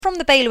From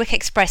the Bailiwick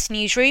Express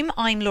newsroom,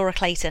 I'm Laura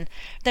Clayton.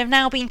 There have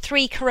now been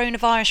 3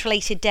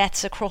 coronavirus-related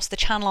deaths across the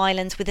Channel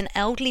Islands, with an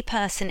elderly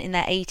person in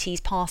their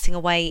 80s passing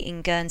away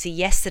in Guernsey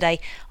yesterday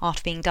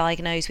after being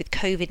diagnosed with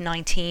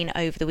COVID-19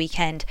 over the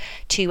weekend.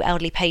 2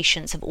 elderly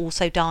patients have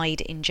also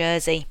died in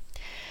Jersey.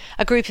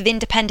 A group of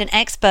independent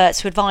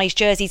experts who advised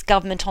Jersey's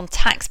government on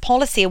tax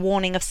policy are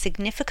warning of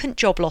significant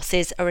job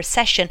losses, a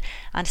recession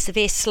and a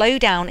severe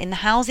slowdown in the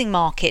housing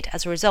market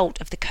as a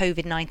result of the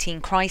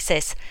COVID-19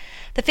 crisis.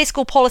 The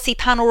Fiscal Policy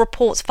Panel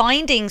report's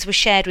findings were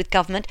shared with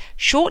government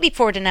shortly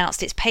before it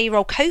announced its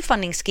payroll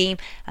co-funding scheme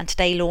and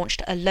today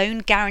launched a loan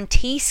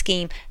guarantee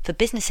scheme for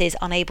businesses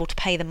unable to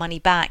pay the money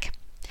back.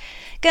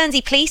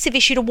 Guernsey Police have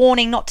issued a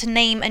warning not to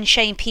name and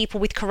shame people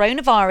with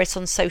coronavirus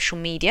on social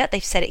media.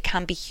 They've said it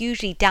can be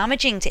hugely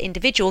damaging to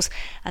individuals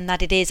and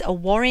that it is a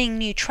worrying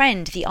new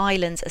trend the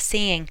islands are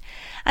seeing.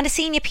 And a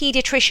senior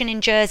paediatrician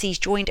in Jersey has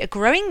joined a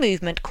growing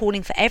movement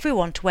calling for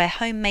everyone to wear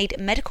homemade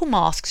medical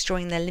masks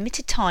during their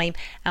limited time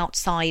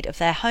outside of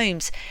their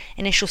homes.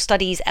 Initial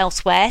studies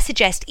elsewhere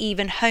suggest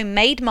even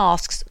homemade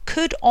masks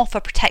could offer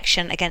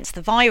protection against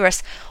the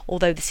virus,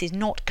 although this is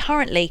not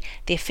currently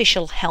the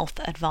official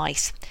health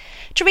advice.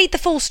 To read the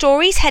full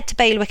stories, head to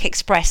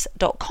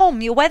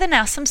bailiwickexpress.com. Your weather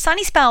now, some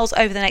sunny spells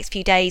over the next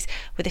few days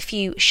with a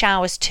few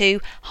showers too,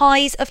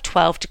 highs of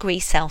 12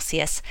 degrees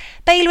Celsius.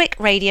 Bailiwick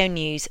Radio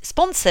News,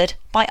 sponsored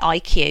by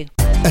IQ.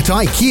 At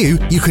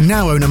IQ, you can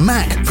now own a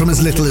Mac from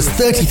as little as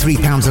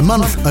 £33 a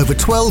month over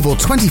 12 or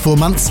 24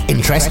 months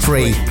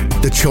interest-free.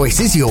 The choice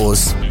is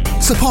yours.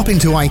 So pop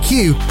into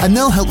IQ and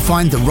they'll help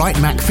find the right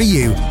Mac for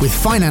you with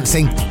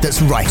financing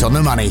that's right on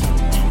the money.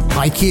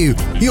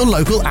 IQ, your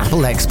local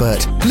Apple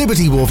expert.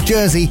 Liberty Wharf,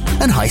 Jersey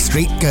and High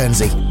Street,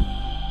 Guernsey.